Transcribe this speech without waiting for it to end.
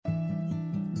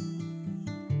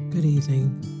Good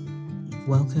evening.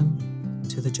 Welcome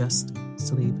to the Just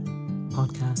Sleep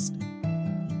podcast.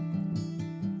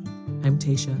 I'm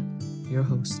Tasha, your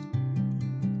host.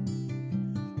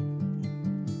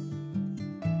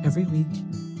 Every week,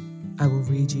 I will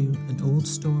read you an old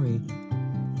story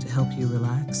to help you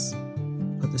relax,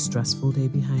 put the stressful day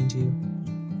behind you,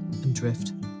 and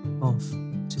drift off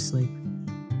to sleep.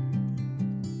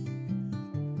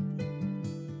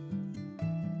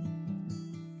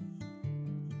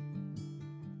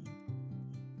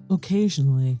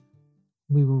 Occasionally,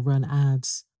 we will run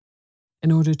ads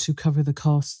in order to cover the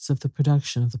costs of the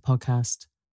production of the podcast.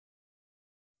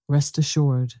 Rest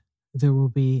assured, there will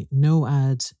be no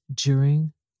ads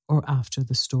during or after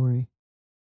the story.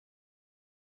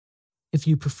 If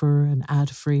you prefer an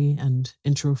ad-free and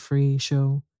intro-free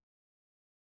show,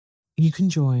 you can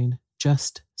join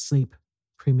Just Sleep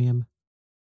Premium.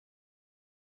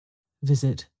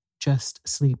 Visit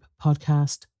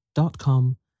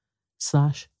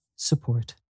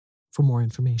justsleeppodcast.com/support for more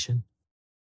information.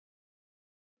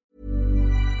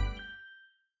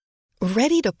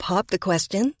 Ready to pop the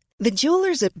question? The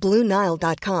jewelers at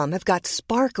BlueNile.com have got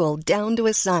sparkle down to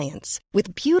a science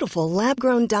with beautiful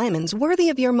lab-grown diamonds worthy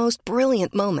of your most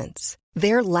brilliant moments.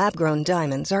 Their lab-grown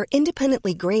diamonds are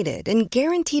independently graded and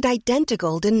guaranteed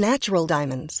identical to natural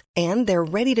diamonds, and they're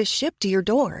ready to ship to your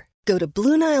door. Go to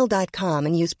BlueNile.com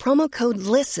and use promo code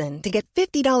LISTEN to get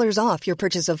 $50 off your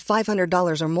purchase of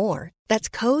 $500 or more. That's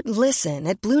code LISTEN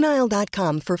at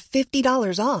BlueNile.com for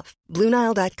 $50 off.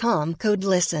 BlueNile.com, code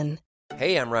LISTEN.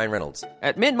 Hey, I'm Ryan Reynolds.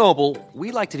 At Mint Mobile,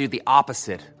 we like to do the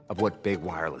opposite of what Big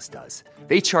Wireless does.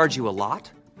 They charge you a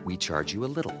lot, we charge you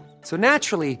a little. So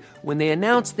naturally, when they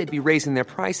announced they'd be raising their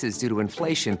prices due to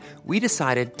inflation, we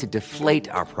decided to deflate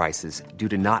our prices due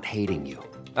to not hating you.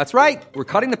 That's right. We're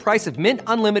cutting the price of Mint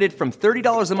Unlimited from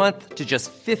 $30 a month to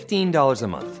just $15 a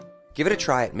month. Give it a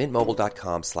try at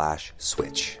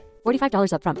mintmobile.com/switch.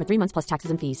 $45 up front for 3 months plus taxes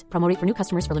and fees. Promo rate for new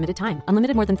customers for limited time.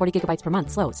 Unlimited more than 40 gigabytes per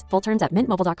month. Slows full terms at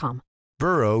mintmobile.com.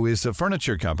 Burrow is a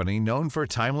furniture company known for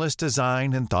timeless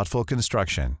design and thoughtful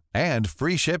construction and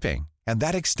free shipping, and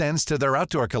that extends to their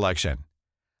outdoor collection.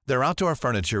 Their outdoor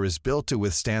furniture is built to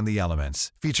withstand the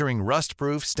elements, featuring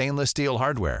rust-proof stainless steel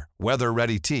hardware,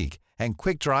 weather-ready teak, and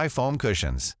quick-dry foam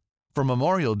cushions. For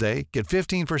Memorial Day, get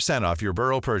 15% off your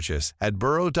Burrow purchase at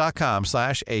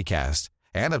burrow.com/acast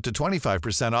and up to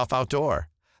 25% off outdoor.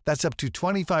 That's up to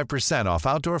 25% off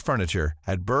outdoor furniture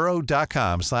at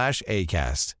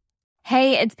burrow.com/acast.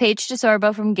 Hey, it's Paige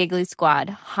DeSorbo from Giggly Squad.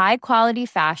 High quality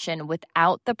fashion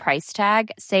without the price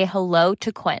tag. Say hello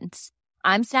to Quince.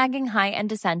 I'm snagging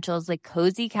high-end essentials like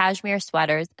cozy cashmere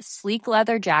sweaters, sleek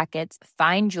leather jackets,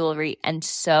 fine jewelry, and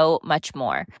so much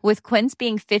more. With Quince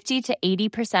being 50 to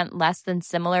 80% less than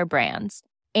similar brands.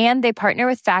 And they partner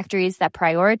with factories that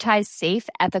prioritize safe,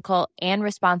 ethical, and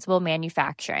responsible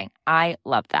manufacturing. I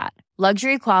love that.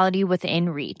 Luxury quality within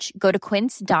reach. Go to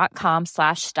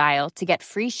quince.com/style to get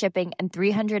free shipping and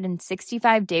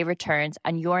 365-day returns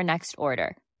on your next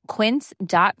order.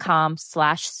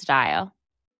 Quince.com/style.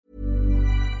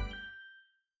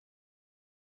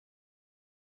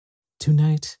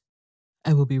 Tonight,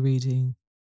 I will be reading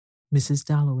Mrs.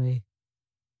 Dalloway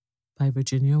by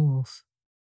Virginia Woolf.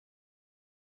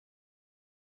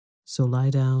 So lie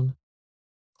down,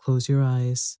 close your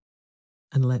eyes,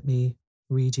 and let me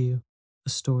read you a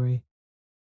story.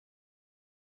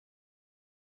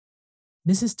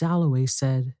 Mrs. Dalloway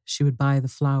said she would buy the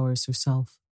flowers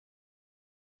herself,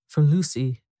 for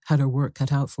Lucy had her work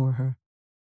cut out for her.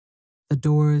 The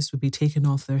doors would be taken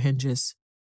off their hinges.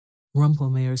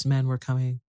 Rumpelmayer's men were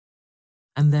coming.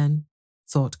 And then,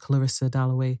 thought Clarissa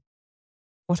Dalloway,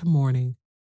 what a morning,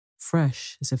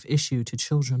 fresh as if issued to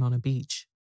children on a beach.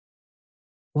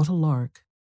 What a lark,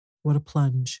 what a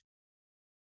plunge.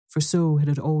 For so it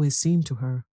had always seemed to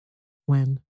her,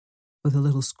 when, with a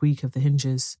little squeak of the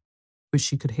hinges, which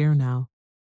she could hear now,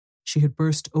 she had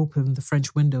burst open the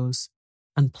French windows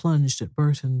and plunged at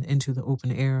Burton into the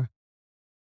open air.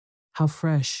 How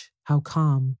fresh, how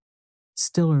calm,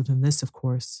 stiller than this, of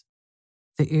course.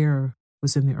 The air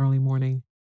was in the early morning,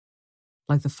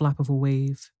 like the flap of a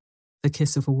wave, the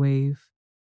kiss of a wave,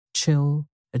 chill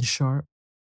and sharp,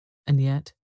 and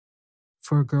yet,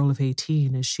 for a girl of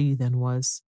 18 as she then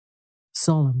was,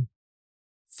 solemn,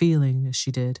 feeling as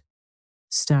she did,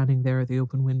 standing there at the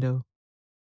open window,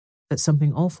 that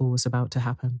something awful was about to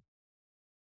happen,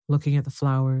 looking at the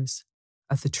flowers,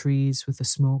 at the trees with the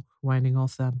smoke winding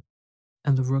off them,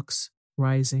 and the rooks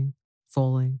rising,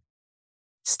 falling,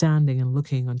 standing and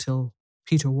looking until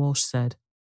Peter Walsh said,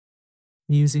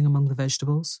 "Musing among the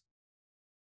vegetables?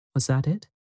 Was that it?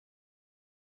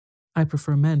 I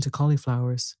prefer men to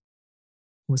cauliflowers.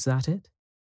 Was that it?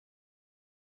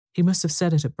 He must have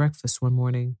said it at breakfast one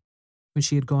morning when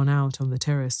she had gone out on the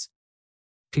terrace.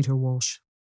 Peter Walsh.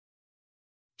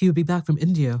 He would be back from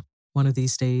India one of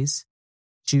these days,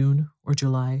 June or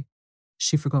July,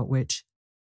 she forgot which,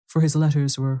 for his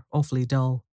letters were awfully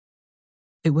dull.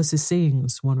 It was his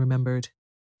sayings one remembered,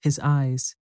 his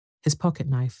eyes, his pocket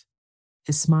knife,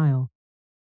 his smile,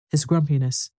 his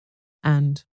grumpiness,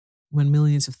 and, when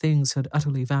millions of things had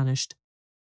utterly vanished,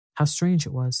 how strange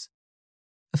it was.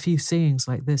 A few sayings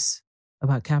like this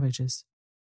about cabbages.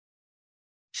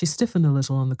 She stiffened a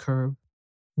little on the curb,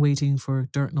 waiting for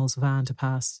Dirtnell's van to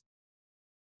pass.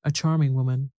 A charming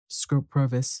woman, Scrope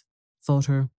Purvis, thought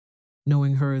her,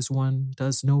 knowing her as one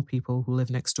does know people who live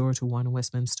next door to one in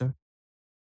Westminster.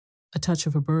 A touch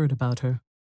of a bird about her,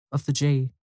 of the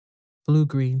jay,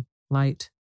 blue-green, light,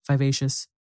 vivacious,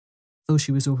 though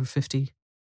she was over 50,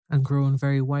 and grown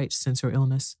very white since her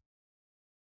illness.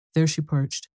 There she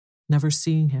perched, never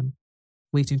seeing him,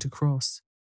 waiting to cross,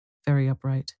 very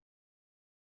upright.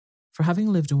 For having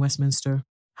lived in Westminster,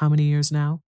 how many years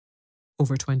now?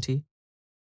 Over 20.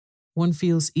 One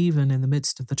feels even in the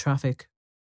midst of the traffic,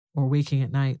 or waking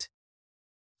at night.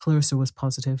 Clarissa was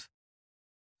positive.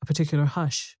 A particular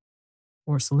hush,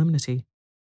 or solemnity.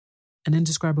 An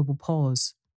indescribable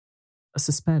pause, a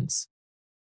suspense.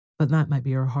 But that might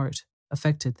be her heart,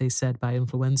 affected, they said, by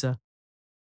influenza,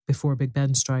 before Big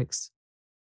Ben strikes.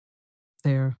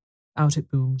 There, out it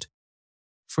boomed.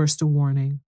 First a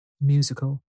warning,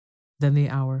 musical, then the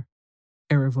hour,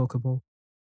 irrevocable.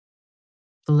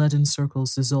 The leaden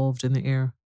circles dissolved in the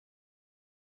air.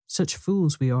 Such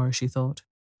fools we are, she thought,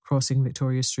 crossing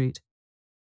Victoria Street.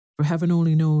 For heaven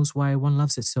only knows why one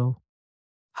loves it so,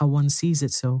 how one sees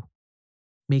it so,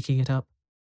 making it up,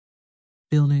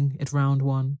 building it round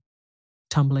one,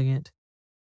 tumbling it,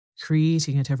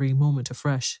 creating it every moment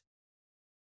afresh.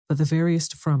 But the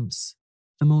veriest frumps,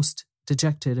 the most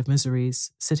dejected of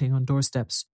miseries, sitting on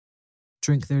doorsteps,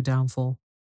 drink their downfall,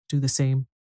 do the same.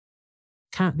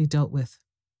 Can't be dealt with,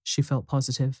 she felt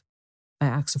positive, by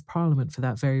Acts of Parliament for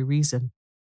that very reason.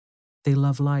 They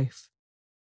love life.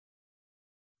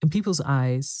 In people's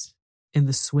eyes, in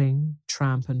the swing,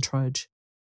 tramp and trudge,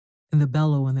 in the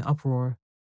bellow and the uproar,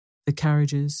 the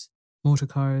carriages, motor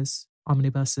cars,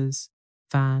 omnibuses,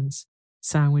 vans,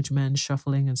 sandwich men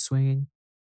shuffling and swinging,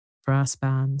 brass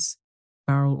bands,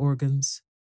 barrel organs,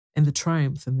 in the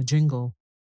triumph and the jingle,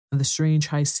 and the strange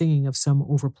high singing of some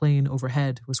overplane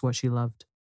overhead was what she loved.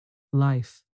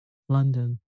 Life,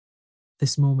 London,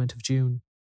 this moment of June.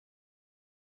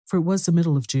 For it was the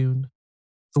middle of June.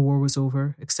 The war was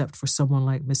over, except for someone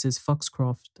like Mrs.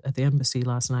 Foxcroft at the embassy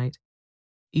last night,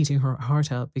 eating her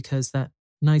heart out because that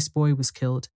nice boy was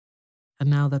killed, and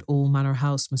now that old manor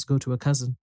house must go to a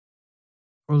cousin.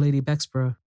 Or Lady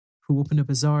Bexborough, who opened a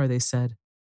bazaar, they said,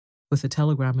 with a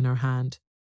telegram in her hand,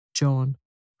 John,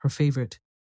 her favourite,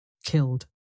 killed.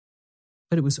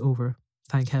 But it was over,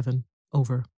 thank heaven,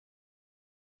 over.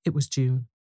 It was June.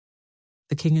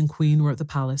 The King and Queen were at the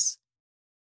palace,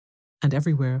 and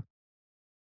everywhere,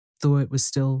 though it was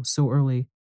still so early,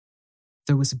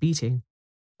 there was a beating,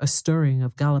 a stirring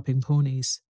of galloping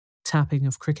ponies, tapping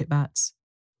of cricket bats,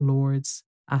 Lords,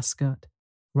 Ascot,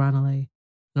 Ranelagh,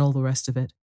 and all the rest of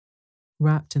it,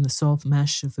 wrapped in the soft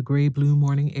mesh of the grey-blue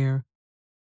morning air,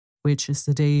 which, as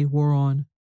the day wore on,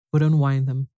 would unwind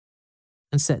them,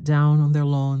 and set down on their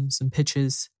lawns and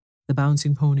pitches the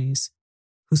bouncing ponies,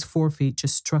 whose forefeet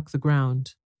just struck the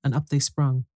ground, and up they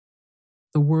sprung.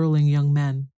 The whirling young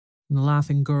men and the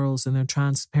laughing girls in their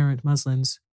transparent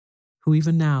muslins, who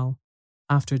even now,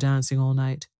 after dancing all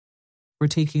night, were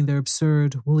taking their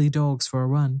absurd woolly dogs for a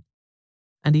run,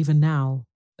 and even now,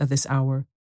 at this hour,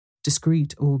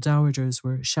 discreet old dowagers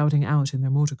were shouting out in their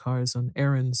motor cars on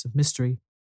errands of mystery,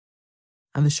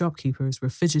 and the shopkeepers were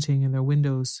fidgeting in their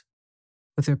windows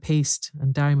with their paste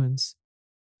and diamonds,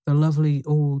 their lovely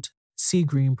old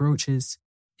sea-green brooches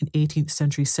in 18th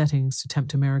century settings to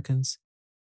tempt Americans.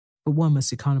 But one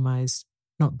must economize,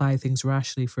 not buy things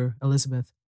rashly for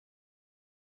Elizabeth.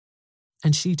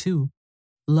 And she too,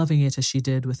 loving it as she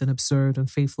did with an absurd and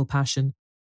faithful passion,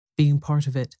 being part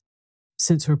of it,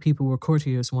 since her people were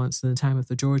courtiers once in the time of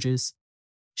the Georges,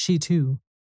 she too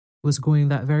was going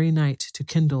that very night to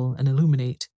kindle and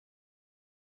illuminate,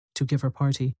 to give her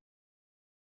party.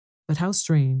 But how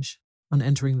strange, on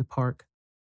entering the park,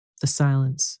 the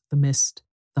silence, the mist,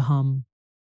 the hum,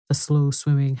 the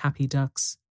slow-swimming happy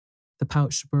ducks, the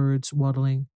pouched birds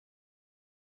waddling.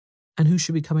 And who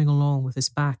should be coming along with his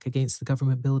back against the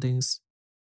government buildings,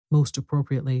 most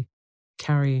appropriately,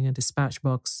 carrying a dispatch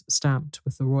box stamped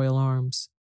with the royal arms?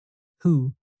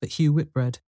 Who but Hugh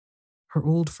Whitbread, her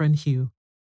old friend Hugh,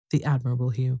 the admirable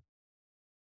Hugh.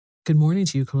 "Good morning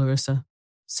to you, Clarissa,"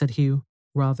 said Hugh,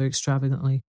 rather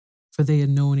extravagantly, for they had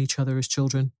known each other as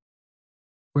children.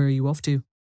 "Where are you off to?"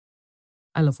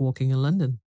 "I love walking in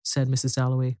London," said Mrs.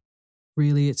 Dalloway.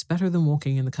 "Really, it's better than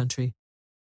walking in the country."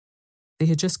 They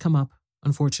had just come up,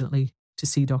 unfortunately, to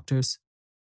see doctors.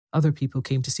 Other people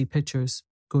came to see pictures,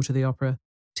 go to the opera,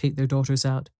 take their daughters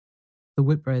out. The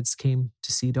Whitbreads came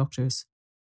to see doctors.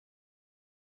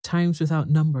 Times without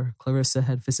number, Clarissa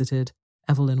had visited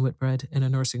Evelyn Whitbread in a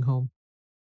nursing home.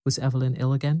 Was Evelyn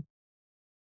ill again?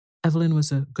 "Evelyn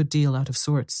was a good deal out of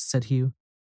sorts," said Hugh,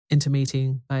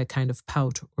 intimating by a kind of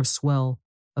pout or swell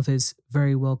of his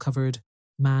very well-covered,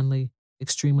 manly,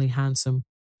 extremely handsome,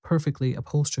 perfectly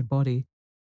upholstered body.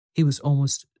 He was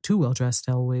almost too well-dressed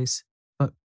always,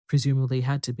 but presumably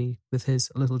had to be with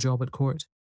his little job at court.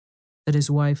 That his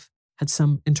wife had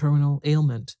some internal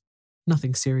ailment,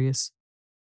 nothing serious,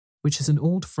 which as an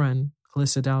old friend,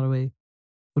 Clarissa Dalloway,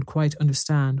 would quite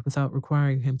understand without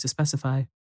requiring him to specify.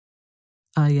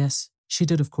 Ah, yes, she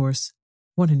did, of course.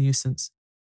 What a nuisance.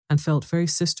 And felt very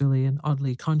sisterly and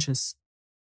oddly conscious,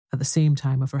 at the same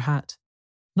time, of her hat.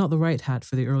 Not the right hat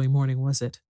for the early morning, was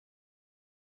it?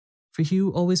 For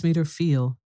Hugh always made her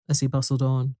feel, as he bustled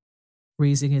on,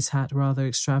 raising his hat rather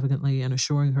extravagantly and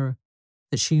assuring her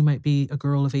that she might be a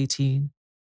girl of 18,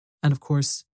 and of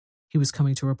course he was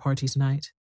coming to her party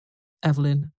tonight.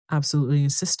 Evelyn absolutely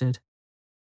insisted.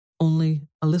 Only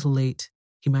a little late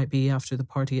he might be after the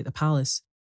party at the palace,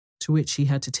 to which he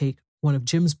had to take one of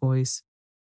Jim's boys.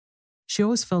 She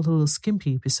always felt a little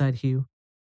skimpy beside Hugh.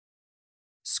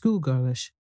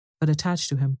 Schoolgirlish, but attached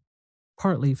to him,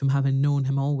 partly from having known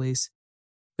him always,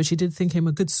 but she did think him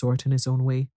a good sort in his own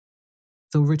way,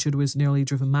 though Richard was nearly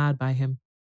driven mad by him,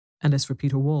 and as for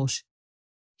Peter Walsh,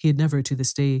 he had never to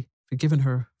this day forgiven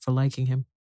her for liking him.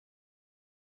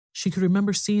 She could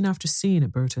remember scene after scene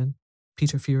at Burton,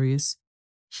 Peter furious,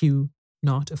 Hugh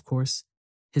not, of course,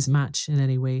 his match in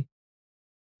any way,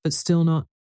 but still not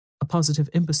a positive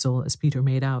imbecile as Peter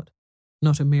made out,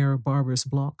 not a mere barbarous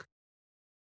block.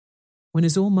 When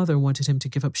his old mother wanted him to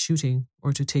give up shooting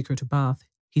or to take her to Bath,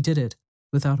 he did it,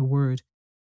 without a word.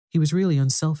 He was really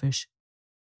unselfish.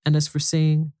 And as for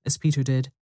saying, as Peter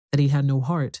did, that he had no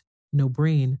heart, no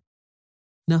brain,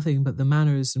 nothing but the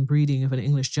manners and breeding of an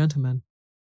English gentleman,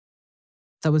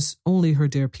 that was only her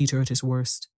dear Peter at his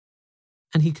worst.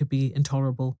 And he could be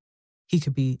intolerable, he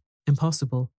could be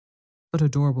impossible, but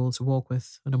adorable to walk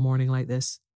with on a morning like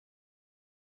this.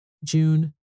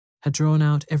 June had drawn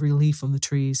out every leaf on the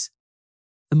trees.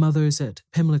 The mothers at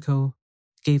Pimlico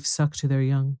gave suck to their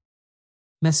young.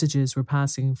 Messages were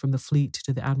passing from the Fleet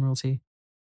to the Admiralty.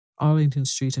 Arlington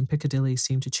Street and Piccadilly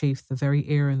seemed to chafe the very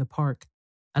air in the park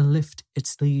and lift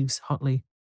its leaves hotly,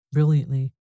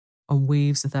 brilliantly, on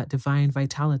waves of that divine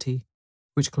vitality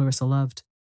which Clarissa loved.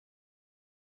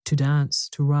 To dance,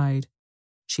 to ride,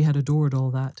 she had adored all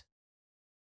that.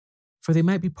 For they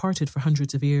might be parted for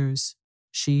hundreds of years,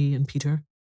 she and Peter.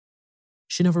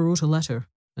 She never wrote a letter,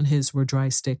 and his were dry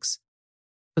sticks,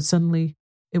 but suddenly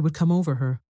it would come over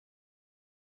her.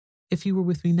 If he were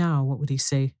with me now, what would he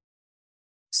say?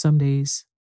 Some days,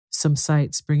 some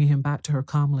sights bringing him back to her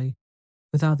calmly,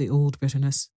 without the old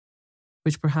bitterness,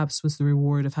 which perhaps was the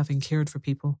reward of having cared for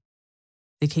people.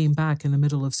 They came back in the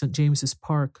middle of St. James's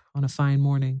Park on a fine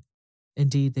morning.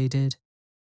 Indeed, they did.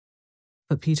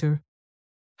 But Peter,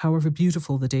 however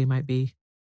beautiful the day might be,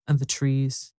 and the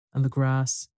trees, and the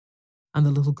grass, and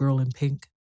the little girl in pink,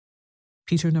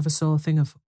 Peter never saw a thing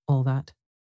of all that.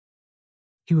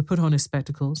 He would put on his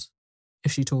spectacles,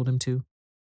 if she told him to.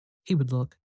 He would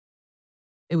look.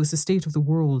 It was the state of the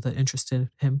world that interested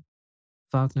him.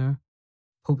 Wagner,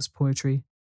 Pope's poetry,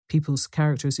 people's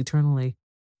characters eternally,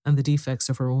 and the defects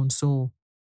of her own soul.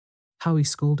 How he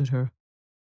scolded her.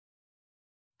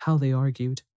 How they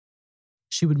argued.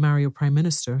 She would marry a prime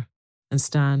minister and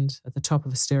stand at the top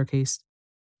of a staircase.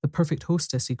 The perfect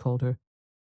hostess, he called her.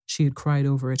 She had cried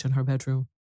over it in her bedroom.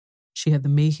 She had the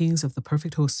makings of the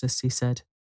perfect hostess, he said.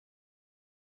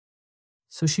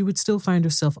 So she would still find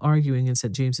herself arguing in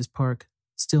St. James's Park,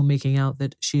 still making out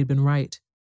that she had been right,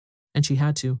 and she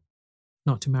had to,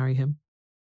 not to marry him.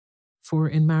 For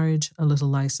in marriage, a little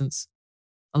license,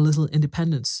 a little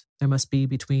independence there must be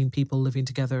between people living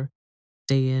together,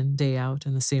 day in, day out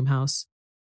in the same house,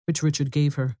 which Richard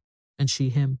gave her, and she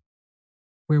him.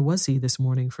 Where was he this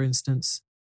morning, for instance?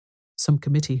 Some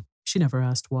committee, she never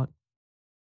asked what.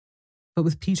 But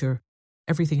with Peter,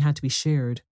 everything had to be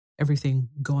shared, everything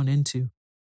gone into.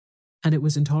 And it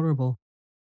was intolerable.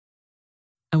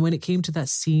 And when it came to that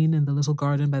scene in the little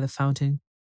garden by the fountain,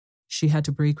 she had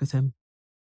to break with him,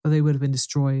 or they would have been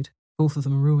destroyed, both of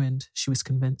them ruined, she was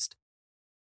convinced.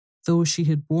 Though she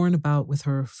had borne about with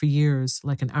her for years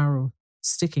like an arrow,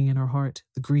 sticking in her heart,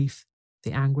 the grief,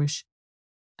 the anguish,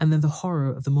 and then the horror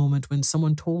of the moment when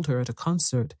someone told her at a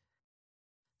concert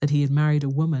that he had married a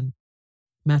woman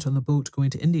met on the boat going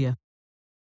to India.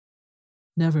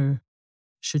 Never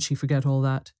should she forget all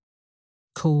that.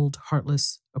 Cold,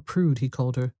 heartless, a prude, he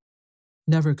called her.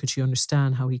 Never could she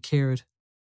understand how he cared.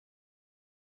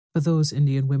 But those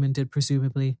Indian women did,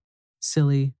 presumably.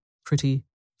 Silly, pretty,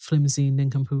 flimsy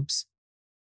nincompoops.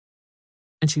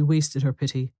 And she wasted her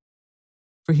pity.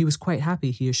 For he was quite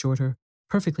happy, he assured her,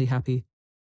 perfectly happy.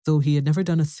 Though he had never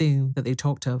done a thing that they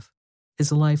talked of,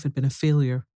 his life had been a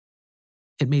failure.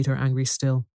 It made her angry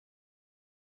still.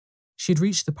 She had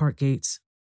reached the park gates.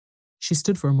 She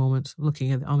stood for a moment,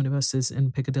 looking at the omnibuses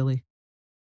in Piccadilly.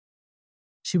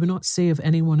 She would not say of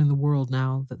anyone in the world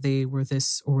now that they were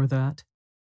this or that.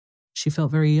 She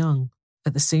felt very young,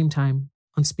 at the same time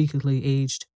unspeakably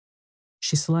aged.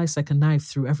 She sliced like a knife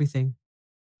through everything,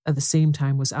 at the same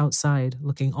time was outside,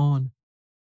 looking on.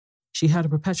 She had a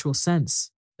perpetual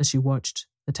sense, as she watched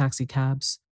the taxi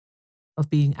cabs, of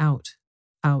being out,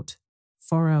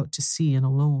 far out to sea and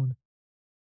alone.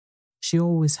 She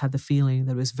always had the feeling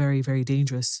that it was very, very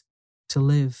dangerous to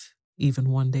live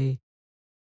even one day.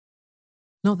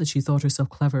 Not that she thought herself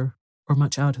clever or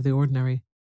much out of the ordinary.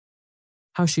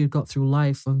 How she had got through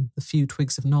life on the few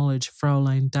twigs of knowledge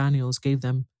Fraulein Daniels gave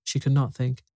them, she could not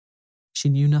think. She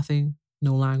knew nothing,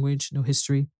 no language, no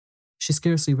history. She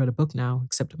scarcely read a book now,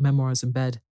 except memoirs in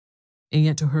bed. And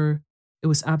yet to her, it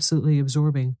was absolutely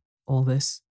absorbing, all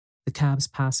this, the cabs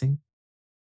passing.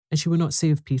 And she would not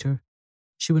say of Peter,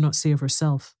 she would not say of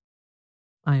herself,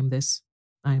 I am this,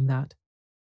 I am that.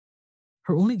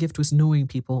 Her only gift was knowing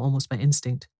people almost by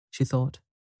instinct, she thought,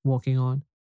 walking on.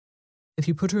 If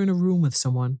you put her in a room with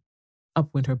someone,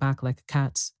 up went her back like a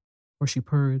cat's, or she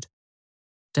purred.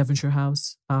 Devonshire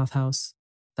House, Bath House,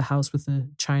 the house with the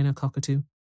china cockatoo.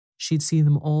 She'd seen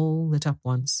them all lit up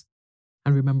once,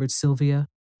 and remembered Sylvia,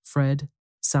 Fred,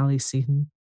 Sally Seaton,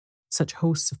 such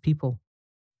hosts of people,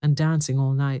 and dancing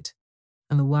all night,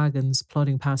 and the wagons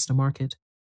plodding past a market,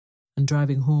 and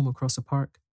driving home across a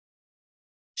park.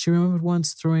 She remembered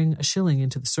once throwing a shilling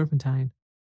into the Serpentine.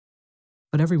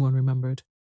 But everyone remembered.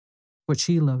 What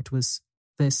she loved was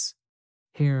this,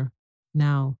 here,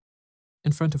 now,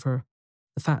 in front of her,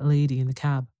 the fat lady in the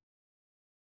cab.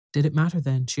 Did it matter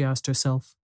then, she asked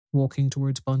herself, walking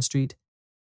towards Bond Street?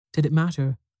 Did it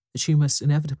matter that she must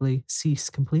inevitably cease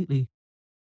completely?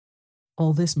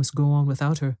 All this must go on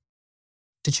without her.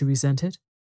 Did she resent it?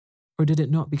 Or did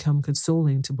it not become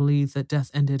consoling to believe that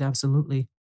death ended absolutely?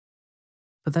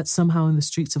 But that somehow in the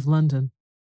streets of London,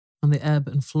 on the ebb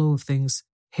and flow of things,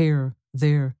 here,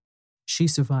 there, she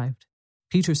survived,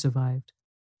 Peter survived,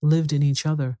 lived in each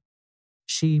other,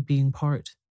 she being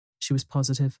part, she was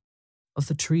positive, of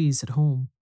the trees at home,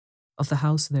 of the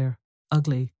house there,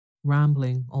 ugly,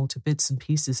 rambling all to bits and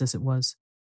pieces as it was,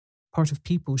 part of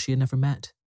people she had never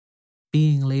met,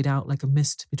 being laid out like a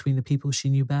mist between the people she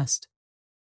knew best,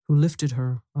 who lifted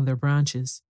her on their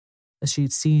branches, as she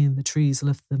had seen the trees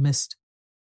lift the mist,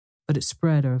 but it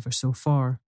spread ever so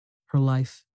far, her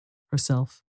life,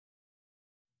 herself.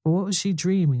 But what was she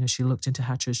dreaming as she looked into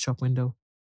Hatcher's shop window?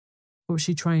 What was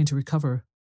she trying to recover?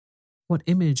 What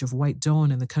image of white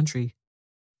dawn in the country,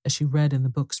 as she read in the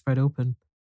book spread open,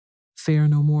 fear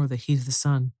no more the heat of the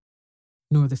sun,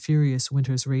 nor the furious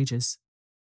winter's rages.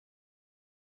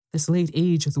 This late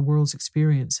age of the world's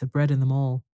experience had bred in them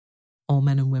all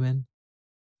men and women,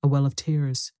 a well of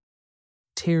tears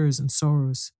and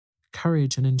sorrows,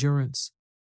 courage and endurance,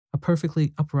 a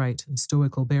perfectly upright and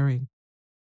stoical bearing.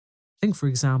 Think, for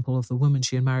example, of the woman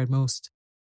she admired most,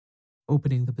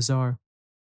 opening the bazaar.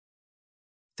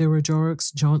 There were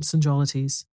Jorrocks, Jaunts and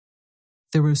Jollities.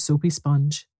 There were Soapy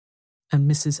Sponge and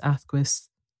Mrs. Athquist's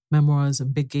memoirs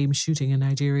and big game shooting in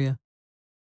Nigeria,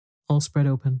 all spread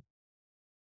open.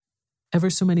 Ever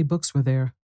so many books were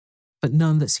there, but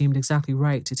none that seemed exactly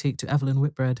right to take to Evelyn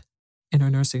Whitbread in her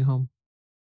nursing home.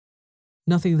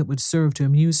 Nothing that would serve to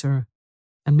amuse her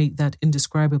and make that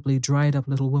indescribably dried-up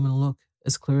little woman look,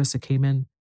 as Clarissa came in,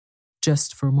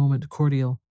 just for a moment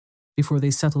cordial, before they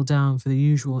settled down for the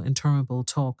usual interminable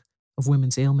talk of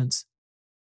women's ailments.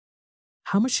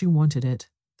 How much she wanted it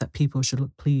that people should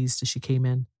look pleased as she came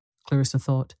in, Clarissa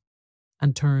thought,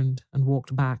 and turned and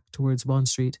walked back towards Bond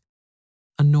Street,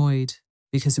 annoyed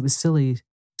because it was silly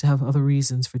to have other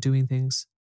reasons for doing things.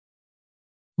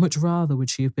 Much rather would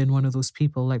she have been one of those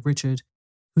people like Richard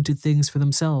who did things for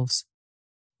themselves,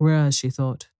 whereas, she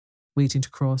thought, waiting to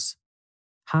cross,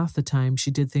 half the time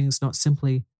she did things not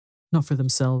for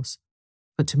themselves,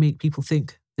 but to make people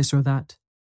think this or that.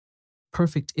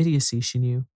 Perfect idiocy, she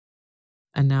knew,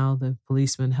 And now the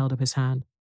policeman held up his hand,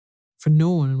 for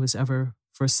no one was ever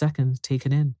for a second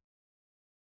taken in.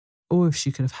 Oh, if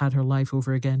she could have had her life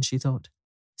over again, she thought,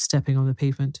 stepping on the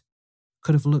pavement,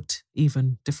 could have looked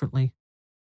even differently.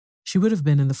 She would have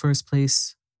been, in the first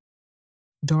place,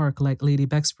 dark like Lady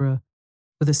Bexborough,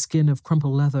 with a skin of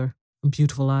crumpled leather and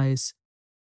beautiful eyes.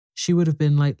 She would have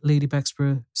been like Lady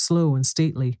Bexborough, slow and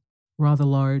stately, rather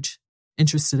large,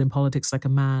 interested in politics like a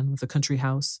man with a country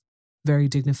house, very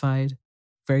dignified,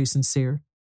 very sincere.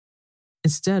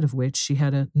 Instead of which she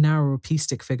had a narrow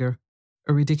pea-stick figure,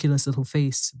 a ridiculous little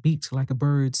face, beaked like a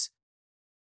bird's.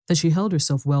 That she held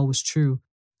herself well was true,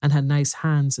 and had nice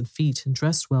hands and feet and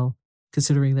dressed well,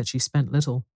 considering that she spent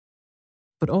little.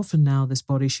 But often now this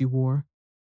body she wore,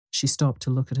 she stopped to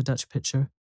look at a Dutch picture,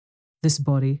 this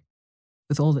body,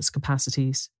 with all its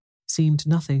capacities, seemed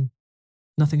nothing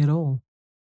at all.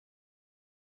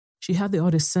 She had the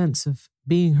oddest sense of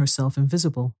being herself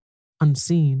invisible,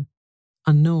 unseen,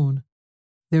 unknown,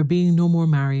 there being no more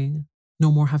marrying,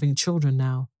 no more having children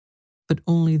now, but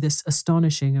only this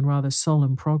astonishing and rather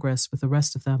solemn progress with the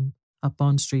rest of them up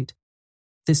Bond Street,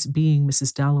 this being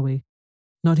Mrs. Dalloway,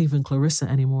 not even Clarissa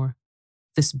anymore,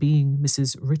 this being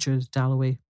Mrs. Richard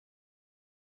Dalloway.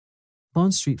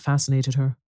 Bond Street fascinated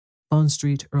her, Bond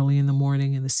Street early in the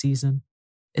morning in the season,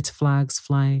 its flags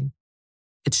flying,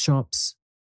 its shops,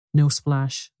 no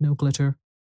splash, no glitter,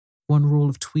 one roll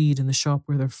of tweed in the shop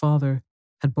where their father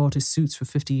had bought his suits for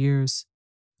 50 years,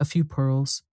 a few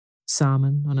pearls,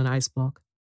 salmon on an ice block.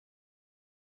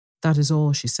 That is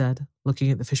all, she said,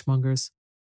 looking at the fishmongers.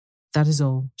 That is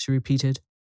all, she repeated,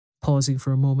 pausing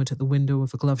for a moment at the window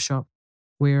of a glove shop,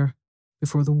 where,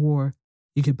 before the war,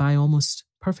 you could buy almost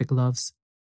perfect gloves.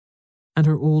 And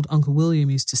her old Uncle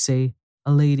William used to say,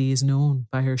 a lady is known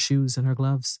by her shoes and her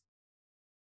gloves.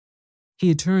 He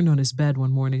had turned on his bed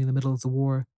one morning in the middle of the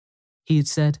war. He had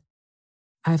said,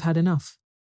 I have had enough.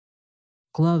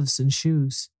 Gloves and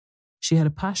shoes. She had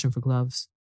a passion for gloves.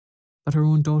 But her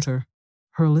own daughter,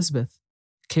 her Elizabeth,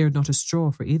 cared not a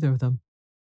straw for either of them.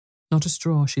 Not a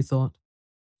straw, she thought,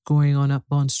 going on up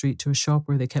Bond Street to a shop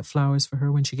where they kept flowers for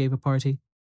her when she gave a party.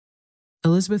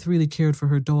 Elizabeth really cared for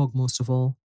her dog most of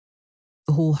all.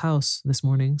 The whole house this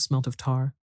morning smelt of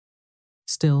tar.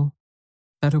 Still,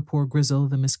 better poor Grizzle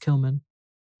than Miss Kilman,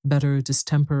 better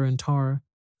distemper and tar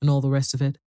and all the rest of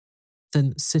it,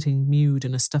 than sitting mewed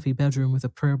in a stuffy bedroom with a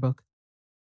prayer book.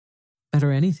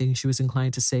 Better anything, she was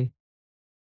inclined to say.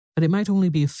 But it might only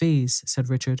be a phase, said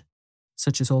Richard,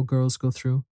 such as all girls go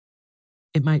through.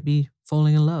 It might be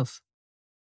falling in love.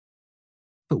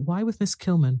 But why with Miss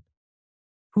Kilman?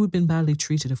 Who had been badly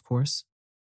treated, of course.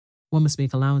 One must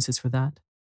make allowances for that.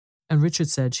 And Richard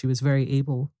said she was very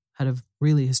able, had a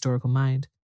really historical mind.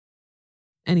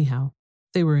 Anyhow,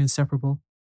 they were inseparable.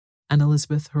 And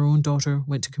Elizabeth, her own daughter,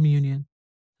 went to communion.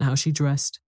 And how she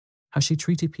dressed, how she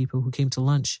treated people who came to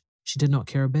lunch, she did not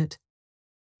care a bit.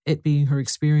 It being her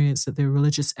experience that their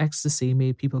religious ecstasy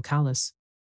made people callous,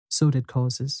 so did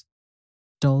causes.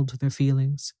 Dulled their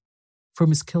feelings. For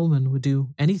Miss Kilman would do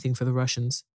anything for the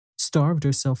Russians, starved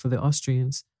herself for the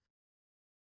Austrians.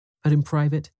 But in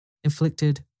private,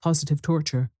 inflicted positive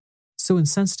torture. So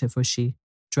insensitive was she,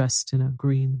 dressed in a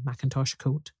green Mackintosh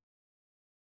coat.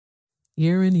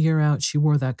 Year in, year out, she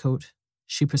wore that coat.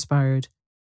 She perspired.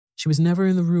 She was never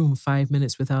in the room 5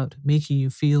 minutes without making you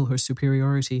feel her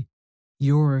superiority,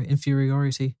 your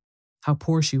inferiority, how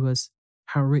poor she was,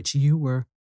 how rich you were,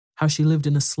 how she lived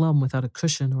in a slum without a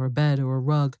cushion or a bed or a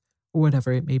rug or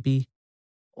whatever it may be.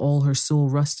 All her soul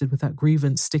rusted with that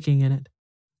grievance sticking in it.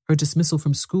 Her dismissal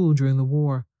from school during the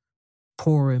war.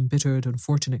 Poor, embittered,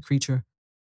 unfortunate creature.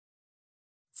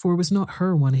 For it was not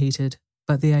her one hated,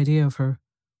 but the idea of her,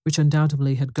 which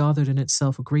undoubtedly had gathered in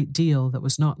itself a great deal that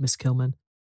was not Miss Kilman,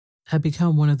 had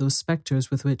become one of those spectres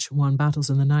with which one battles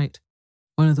in the night,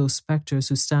 one of those spectres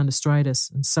who stand astride us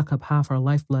and suck up half our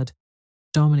lifeblood,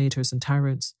 dominators and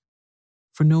tyrants.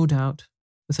 For no doubt,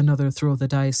 with another throw of the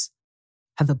dice,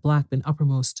 had the black been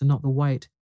uppermost and not the white,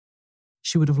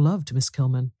 she would have loved Miss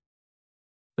Kilman.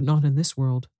 But not in this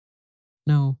world.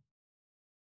 No.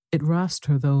 It rasped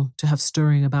her, though, to have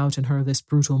stirring about in her this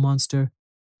brutal monster,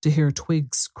 to hear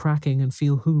twigs cracking and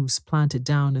feel hooves planted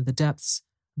down in the depths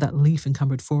of that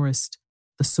leaf-encumbered forest,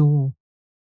 the soul,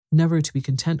 never to be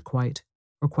content quite,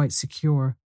 or quite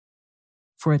secure.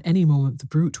 For at any moment the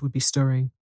brute would be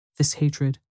stirring, this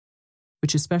hatred,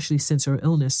 which especially since her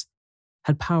illness,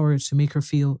 had power to make her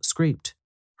feel scraped,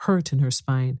 hurt in her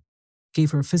spine,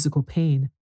 gave her physical pain,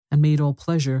 and made all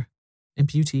pleasure, and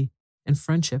beauty, and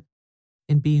friendship,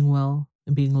 in being well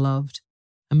and being loved,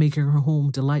 and making her home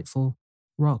delightful,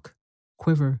 rock,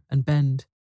 quiver, and bend,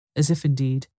 as if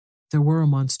indeed there were a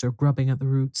monster grubbing at the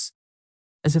roots,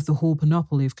 as if the whole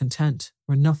panoply of content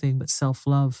were nothing but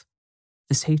self-love,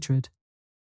 this hatred.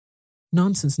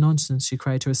 Nonsense, nonsense, she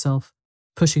cried to herself,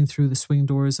 pushing through the swing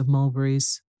doors of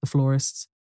Mulberry's, the florist's.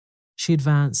 She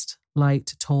advanced,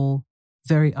 light, tall,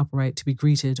 very upright, to be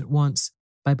greeted at once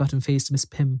by button-faced Miss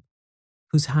Pym,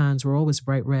 whose hands were always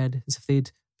bright red, as if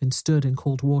they'd been stood in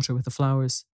cold water with the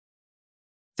flowers.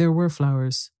 There were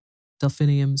flowers,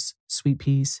 delphiniums, sweet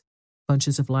peas,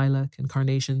 bunches of lilac and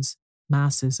carnations,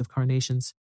 masses of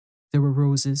carnations. There were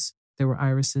roses, there were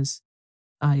irises.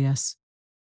 Ah, yes.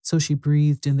 So she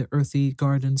breathed in the earthy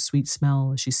garden sweet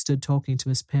smell as she stood talking to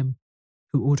Miss Pym,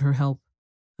 who owed her help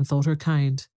and thought her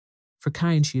kind, for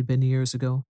kind she had been years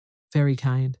ago, very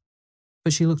kind.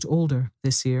 But she looked older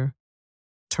this year,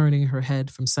 turning her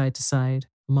head from side to side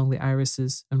among the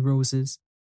irises and roses,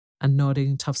 and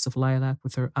nodding tufts of lilac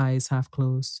with her eyes half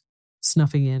closed,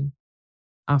 snuffing in,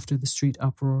 after the street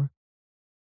uproar,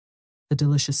 the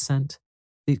delicious scent,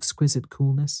 the exquisite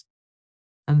coolness.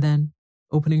 And then,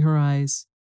 opening her eyes,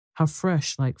 how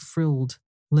fresh, like frilled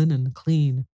linen,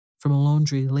 clean, from a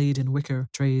laundry laid in wicker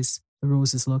trays, the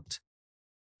roses looked,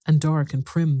 and dark and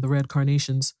prim the red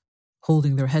carnations,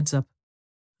 holding their heads up,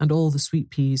 and all the sweet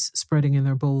peas spreading in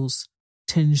their bowls,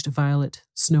 tinged violet,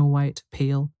 snow-white,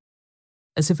 pale,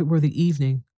 as if it were the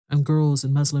evening and girls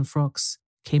in muslin frocks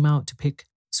came out to pick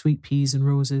sweet peas and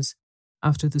roses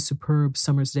after the superb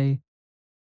summer's day,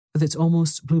 with its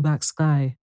almost blue-black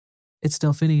sky, its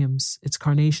delphiniums, its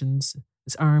carnations,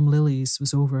 its arm lilies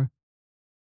was over.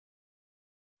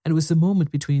 And it was the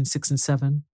moment between 6 and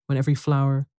 7 when every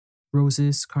flower,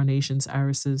 roses, carnations,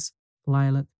 irises,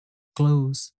 lilac,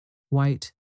 glows,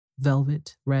 white,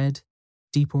 velvet, red,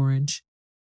 deep orange.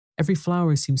 Every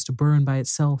flower seems to burn by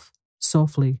itself,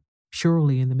 softly,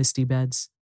 purely in the misty beds.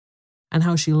 And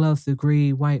how she loved the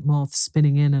grey white moths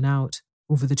spinning in and out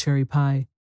over the cherry pie,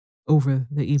 over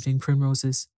the evening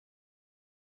primroses.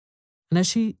 And as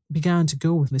she began to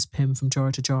go with Miss Pym from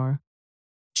jar to jar,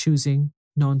 choosing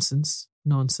nonsense,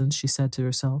 nonsense, she said to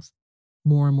herself,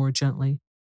 more and more gently,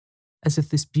 as if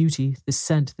this beauty, this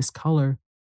scent, this colour,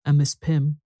 and Miss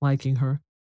Pym, liking her,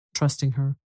 trusting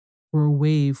her, were a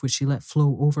wave which she let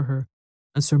flow over her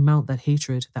and surmount that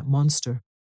hatred, that monster,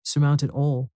 surmount it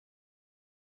all,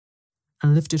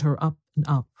 and lifted her up and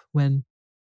up when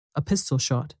a pistol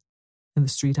shot in the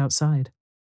street outside.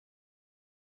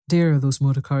 There are those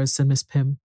motor cars, said Miss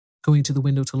Pym, going to the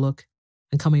window to look,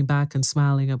 and coming back and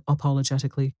smiling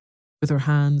apologetically, with her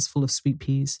hands full of sweet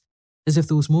peas, as if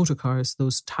those motor cars,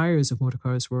 those tires of motor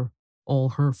cars, were all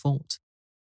her fault.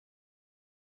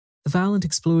 The violent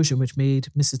explosion which made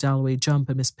Mrs. Dalloway jump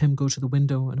and Miss Pym go to the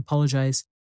window and apologise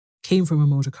came from a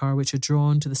motor car which had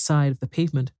drawn to the side of the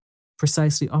pavement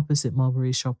precisely opposite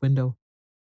Mulberry's shop window.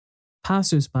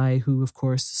 Passers-by, who, of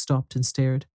course, stopped and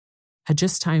stared, had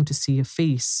just time to see a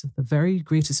face of the very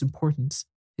greatest importance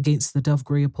against the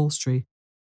dove-grey upholstery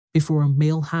before a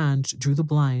male hand drew the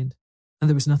blind and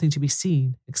there was nothing to be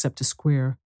seen except a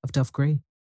square of dove-grey.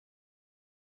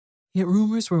 Yet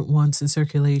rumours were at once in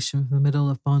circulation from the middle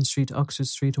of Bond Street to Oxford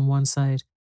Street on one side,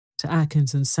 to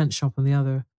Atkinson's scent shop on the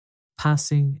other,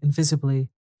 passing invisibly,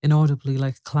 inaudibly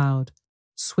like a cloud,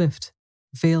 swift,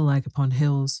 veil-like upon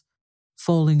hills,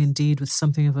 falling indeed with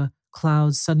something of a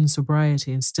cloud's sudden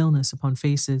sobriety and stillness upon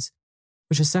faces,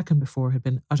 which a second before had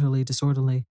been utterly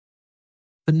disorderly.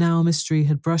 But now mystery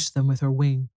had brushed them with her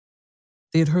wing.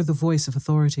 They had heard the voice of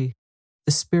authority.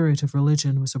 The spirit of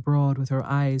religion was abroad with her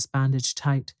eyes bandaged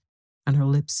tight and her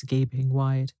lips gaping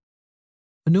wide.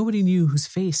 But nobody knew whose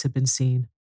face had been seen.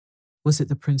 Was it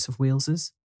the Prince of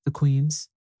Wales's, the Queen's,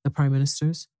 the Prime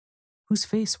Minister's? Whose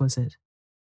face was it?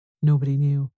 Nobody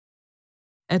knew.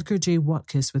 Edgar J.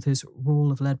 Watkiss, with his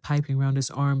roll of lead piping round his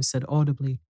arm, said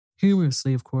audibly,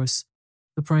 humorously of course,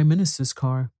 the Prime Minister's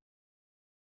car.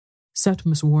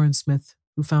 Septimus Warren-Smith,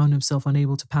 who found himself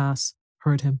unable to pass,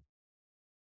 heard him.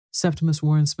 Septimus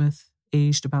Warren-Smith,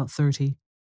 aged about 30,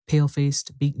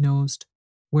 pale-faced, beak-nosed,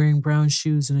 wearing brown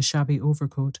shoes and a shabby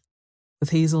overcoat, with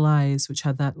hazel eyes which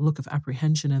had that look of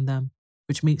apprehension in them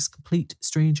which makes complete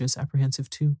strangers apprehensive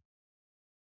too.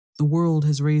 The world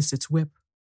has raised its whip.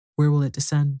 Where will it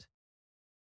descend?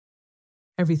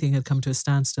 Everything had come to a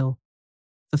standstill.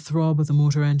 The throb of the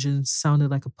motor engines sounded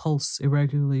like a pulse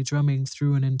irregularly drumming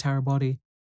through an entire body.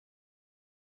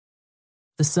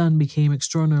 The sun became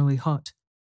extraordinarily hot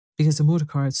because the motor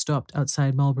car had stopped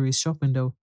outside Mulberry's shop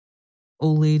window.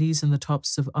 Old ladies in the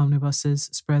tops of omnibuses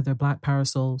spread their black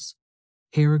parasols.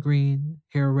 Here a green,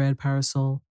 here a red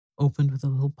parasol, opened with a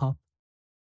little pop.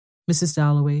 Mrs.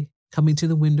 Dalloway, coming to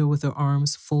the window with her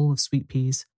arms full of sweet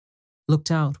peas, looked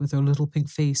out with her little pink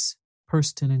face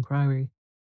pursed in inquiry.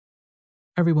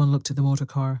 Everyone looked at the motor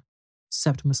car.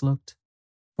 Septimus looked.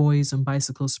 Boys on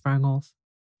bicycles sprang off.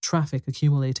 Traffic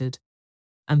accumulated.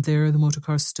 And there the motor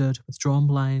car stood with drawn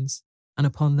blinds, and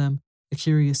upon them a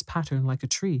curious pattern like a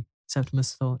tree,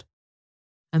 Septimus thought.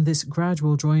 And this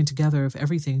gradual drawing together of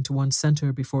everything to one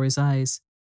centre before his eyes,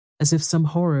 as if some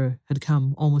horror had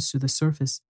come almost to the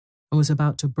surface and was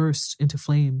about to burst into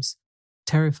flames,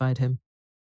 terrified him.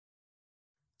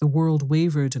 The world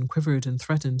wavered and quivered and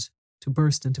threatened to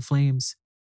burst into flames.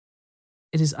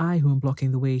 It is I who am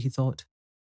blocking the way, he thought.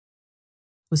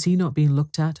 Was he not being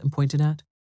looked at and pointed at?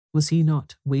 Was he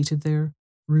not weighted there,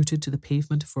 rooted to the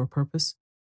pavement for a purpose?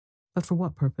 But for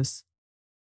what purpose?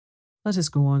 Let us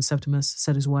go on, Septimus,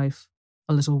 said his wife,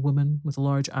 a little woman with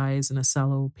large eyes and a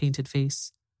sallow, painted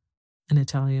face, an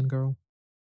Italian girl.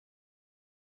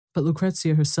 But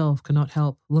Lucrezia herself could not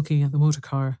help looking at the motor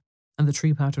car and the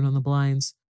tree pattern on the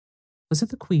blinds. Was it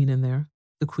the Queen in there?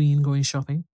 The Queen going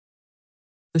shopping?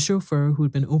 The chauffeur, who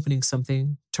had been opening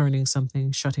something, turning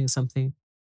something, shutting something,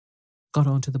 got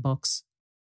onto the box.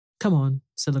 Come on,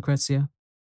 said Lucrezia.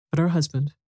 But her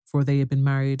husband, for they had been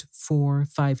married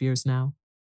 4-5 years now,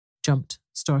 jumped,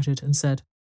 started, and said,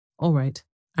 all right,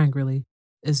 angrily,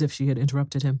 as if she had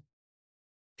interrupted him.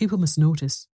 People must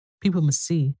notice. People must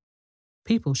see.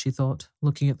 People, she thought,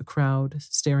 looking at the crowd,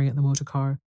 staring at the motor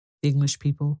car, the English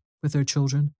people, with their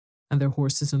children, and their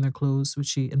horses and their clothes, which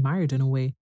she admired in a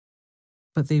way.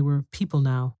 But they were people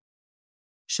now.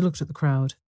 She looked at the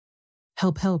crowd.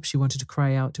 Help, help, she wanted to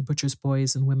cry out to butchers'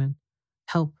 boys and women.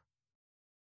 Help.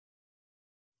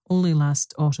 Only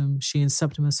last autumn she and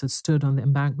Septimus had stood on the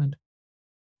embankment,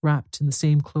 wrapped in the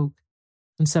same cloak,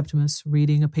 and Septimus,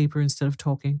 reading a paper instead of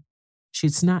talking, she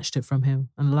had snatched it from him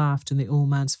and laughed in the old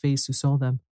man's face who saw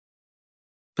them.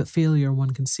 But failure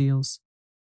one conceals.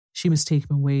 She must take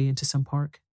him away into some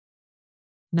park.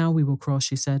 Now we will cross,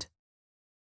 she said.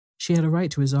 She had a right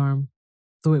to his arm,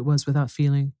 though it was without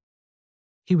feeling.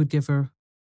 He would give her,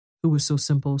 who was so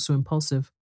simple, so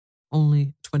impulsive,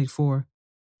 only 24,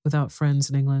 without friends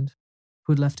in England,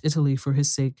 who had left Italy for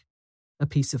his sake, a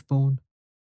piece of bone.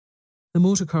 The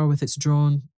motor car with its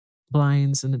drawn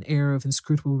blinds and an air of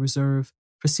inscrutable reserve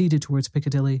proceeded towards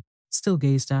Piccadilly, still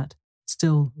gazed at,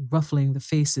 still ruffling the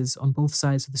faces on both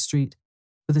sides of the street,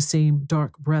 with the same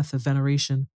dark breath of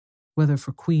veneration, whether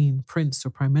for Queen, Prince, or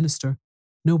Prime Minister,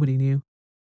 nobody knew.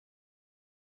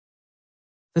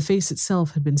 The face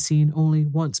itself had been seen only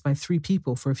once by 3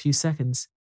 people for a few seconds.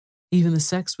 Even the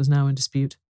sex was now in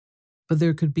dispute. But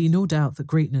there could be no doubt that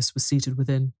greatness was seated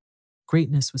within.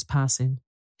 Greatness was passing,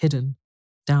 hidden,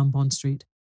 down Bond Street,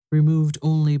 removed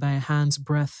only by a hand's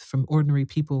breadth from ordinary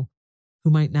people who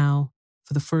might now,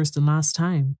 for the first and last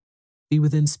time, be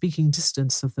within speaking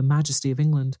distance of the majesty of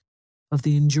England, of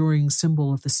the enduring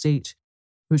symbol of the state,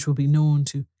 which will be known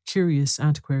to curious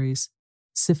antiquaries,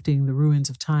 sifting the ruins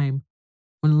of time,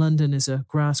 when London is a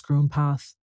grass-grown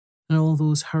path, and all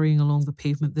those hurrying along the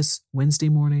pavement this Wednesday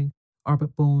morning are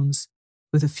but bones,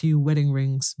 with a few wedding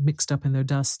rings mixed up in their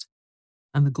dust,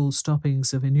 and the gold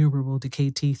stoppings of innumerable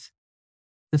decayed teeth.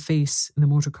 The face in the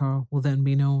motor car will then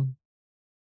be known.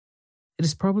 It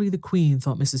is probably the Queen,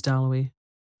 thought Mrs. Dalloway,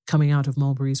 coming out of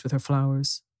Mulberry's with her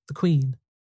flowers. The Queen.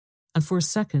 And for a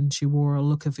second she wore a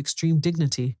look of extreme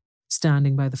dignity,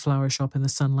 standing by the flower shop in the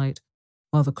sunlight,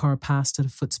 while the car passed at a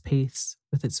foot's pace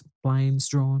with its blinds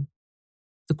drawn.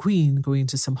 The Queen going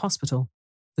to some hospital.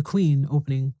 The Queen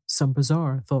opening some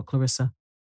bazaar, thought Clarissa.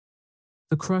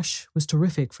 The crush was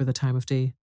terrific for the time of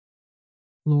day.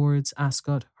 Lords,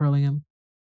 Ascot, Hurlingham.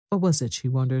 What was it, she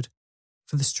wondered,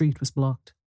 for the street was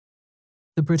blocked.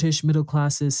 The British middle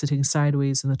classes sitting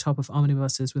sideways on the top of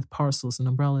omnibuses with parcels and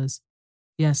umbrellas.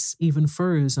 Yes, even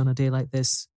furs on a day like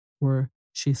this were,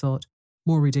 she thought,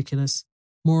 more ridiculous,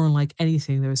 more unlike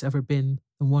anything there has ever been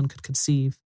than one could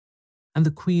conceive. And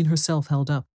the Queen herself held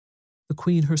up, the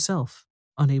Queen herself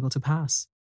unable to pass.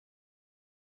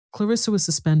 Clarissa was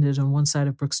suspended on one side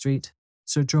of Brook Street,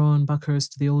 Sir John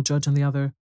Buckhurst, the old judge, on the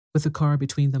other, with the car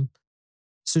between them.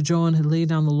 Sir John had laid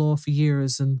down the law for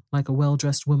years and like a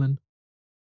well-dressed woman.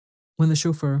 When the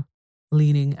chauffeur,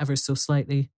 leaning ever so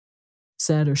slightly,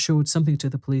 said or showed something to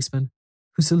the policeman,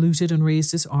 who saluted and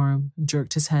raised his arm and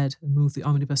jerked his head and moved the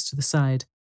omnibus to the side,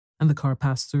 and the car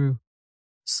passed through.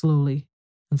 Slowly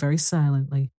and very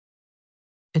silently,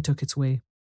 it took its way.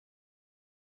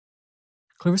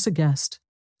 Clarissa guessed.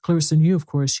 Clarissa knew, of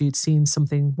course, she had seen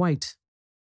something white,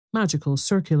 magical,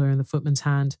 circular in the footman's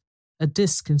hand, a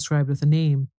disc inscribed with a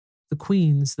name, the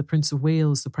Queen's, the Prince of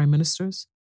Wales, the Prime Minister's,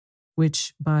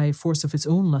 which, by force of its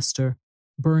own lustre,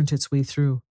 burnt its way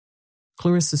through.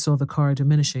 Clarissa saw the car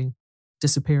diminishing,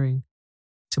 disappearing,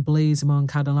 to blaze among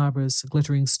candelabras,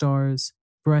 glittering stars,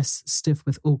 breasts stiff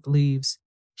with oak leaves,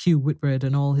 Hugh Whitbread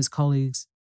and all his colleagues,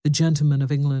 the gentlemen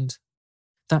of England,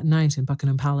 that night in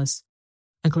Buckingham Palace.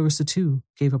 And Clarissa, too,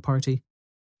 gave a party.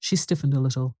 She stiffened a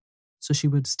little, so she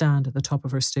would stand at the top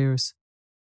of her stairs.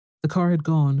 The car had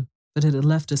gone, but it had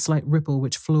left a slight ripple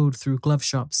which flowed through glove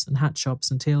shops and hat shops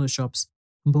and tailor shops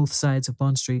on both sides of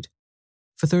Bond Street.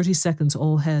 For 30 seconds,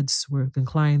 all heads were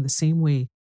inclined the same way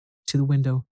to the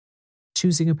window,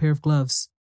 choosing a pair of gloves.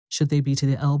 Should they be to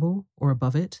the elbow or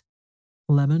above it?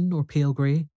 Lemon or pale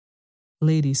grey?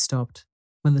 Ladies stopped.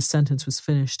 When the sentence was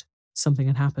finished, something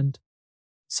had happened.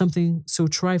 Something so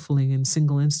trifling in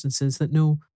single instances that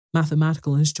no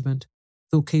mathematical instrument,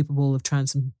 though capable of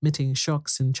transmitting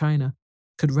shocks in China,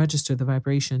 could register the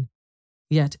vibration,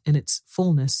 yet in its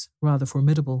fullness rather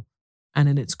formidable, and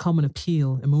in its common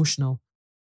appeal emotional.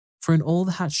 For in all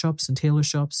the hat shops and tailor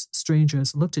shops,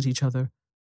 strangers looked at each other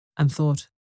and thought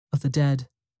of the dead,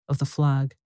 of the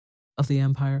flag, of the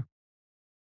empire.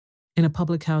 In a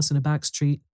public house in a back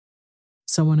street,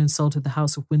 someone insulted the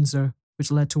House of Windsor,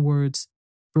 which led to words,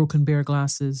 broken beer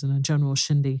glasses, and a general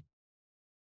shindy,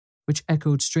 which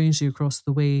echoed strangely across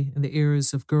the way in the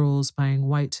ears of girls buying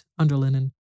white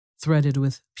underlinen, threaded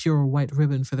with pure white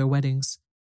ribbon for their weddings.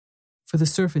 For the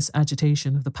surface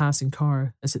agitation of the passing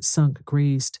car as it sunk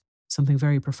grazed something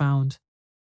very profound.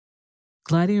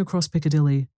 Gliding across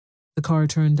Piccadilly, the car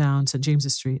turned down St.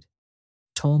 James's Street.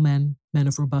 Tall men, men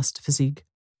of robust physique,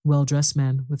 well-dressed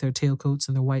men with their tailcoats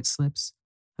and their white slips,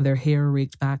 and their hair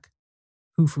raked back,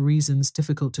 who, for reasons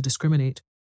difficult to discriminate,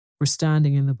 were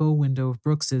standing in the bow window of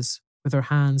Brooks's with their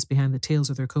hands behind the tails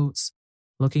of their coats,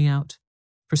 looking out,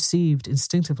 perceived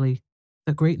instinctively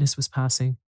that greatness was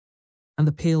passing, and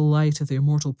the pale light of the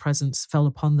immortal presence fell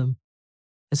upon them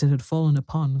as it had fallen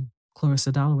upon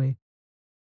Clarissa Dalloway.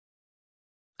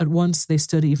 At once they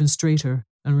stood even straighter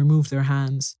and removed their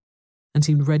hands, and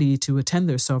seemed ready to attend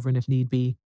their sovereign if need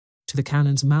be, to the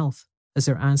cannon's mouth, as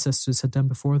their ancestors had done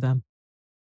before them.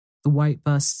 The white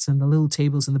busts and the little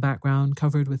tables in the background,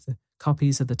 covered with the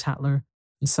copies of the Tatler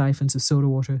and siphons of soda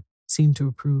water, seemed to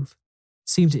approve,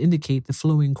 seemed to indicate the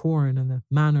flowing corn and the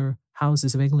manor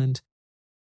houses of England,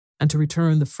 and to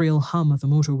return the frail hum of the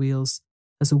motor wheels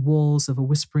as the walls of a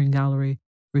whispering gallery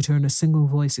returned a single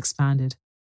voice expanded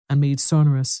and made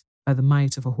sonorous by the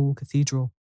might of a whole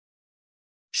cathedral.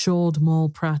 Shawled Moll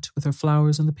Pratt, with her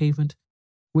flowers on the pavement,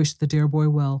 wished the dear boy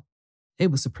well.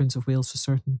 It was the Prince of Wales for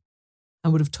certain,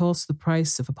 and would have tossed the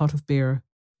price of a pot of beer,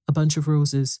 a bunch of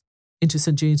roses, into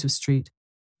St. James's Street,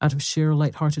 out of sheer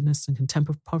light-heartedness and contempt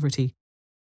of poverty,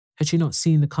 had she not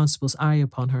seen the constable's eye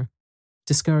upon her,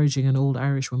 discouraging an old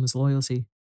Irishwoman's loyalty.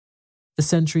 The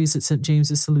sentries at St.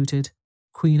 James's saluted,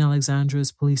 Queen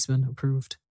Alexandra's policemen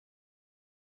approved.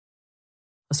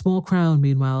 A small crowd,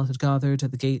 meanwhile, had gathered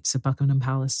at the gates of Buckingham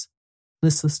Palace.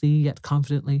 Listlessly yet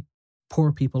confidently,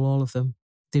 poor people all of them,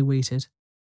 they waited,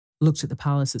 looked at the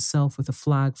palace itself with a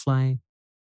flag flying,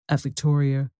 at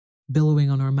Victoria, billowing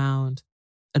on her mound,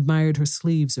 admired her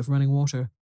sleeves of running water,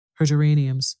 her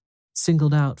geraniums,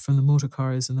 singled out from the motor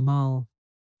cars in the Mall,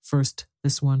 first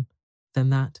this one, then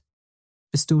that,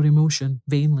 bestowed emotion,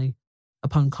 vainly,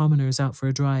 upon commoners out for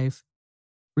a drive,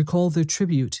 recalled their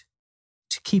tribute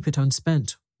to keep it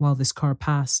unspent while this car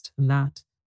passed and that.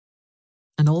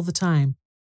 And all the time,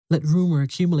 let rumour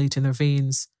accumulate in their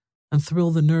veins and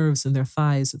thrill the nerves in their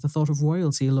thighs at the thought of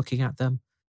royalty looking at them,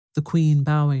 the Queen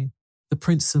bowing, the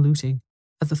Prince saluting,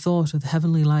 at the thought of the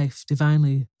heavenly life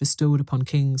divinely bestowed upon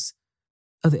kings,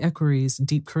 of the equerries and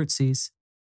deep curtsies,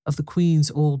 of the Queen's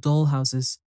old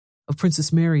doll-houses, of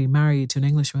Princess Mary married to an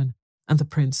Englishman, and the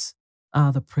Prince,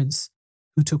 the Prince,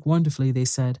 who took wonderfully, they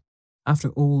said,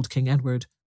 after old King Edward,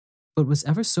 but was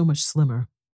ever so much slimmer.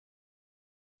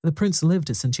 The Prince lived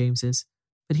at St. James's,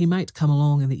 but he might come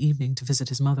along in the evening to visit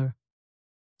his mother.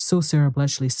 So Sarah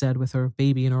Bletchley said with her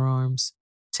baby in her arms,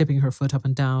 tipping her foot up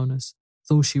and down as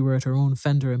though she were at her own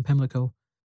fender in Pimlico,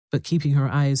 but keeping her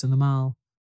eyes on the Mall.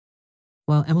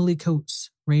 While Emily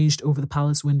Coates ranged over the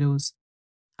palace windows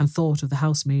and thought of the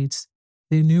housemaids,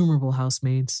 the innumerable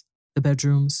housemaids, the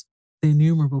bedrooms, the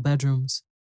innumerable bedrooms,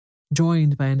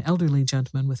 joined by an elderly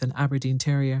gentleman with an Aberdeen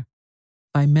terrier,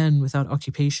 by men without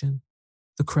occupation,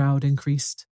 the crowd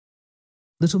increased.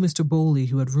 Little Mr. Bowley,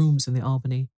 who had rooms in the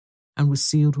Albany, and was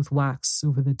sealed with wax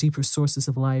over the deeper sources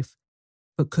of life,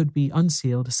 but could be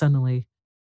unsealed suddenly,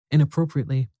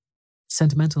 inappropriately,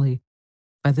 sentimentally,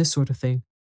 by this sort of thing.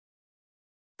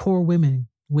 Poor women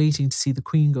waiting to see the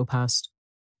Queen go past.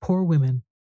 Poor women,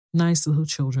 nice little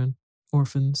children,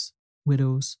 orphans,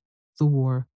 widows, the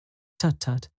war,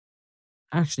 tut-tut.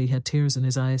 Actually had tears in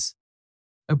his eyes.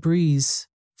 A breeze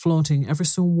flaunting ever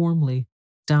so warmly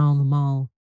down the Mall,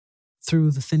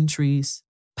 through the thin trees,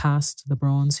 past the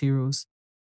bronze heroes,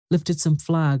 lifted some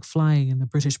flag flying in the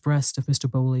British breast of Mr.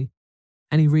 Bowley,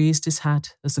 and he raised his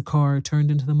hat as the car turned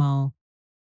into the mall,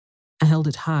 and held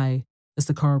it high as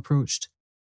the car approached,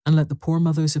 and let the poor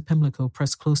mothers of Pimlico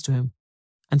press close to him,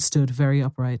 and stood very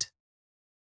upright.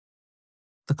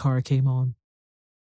 The car came on.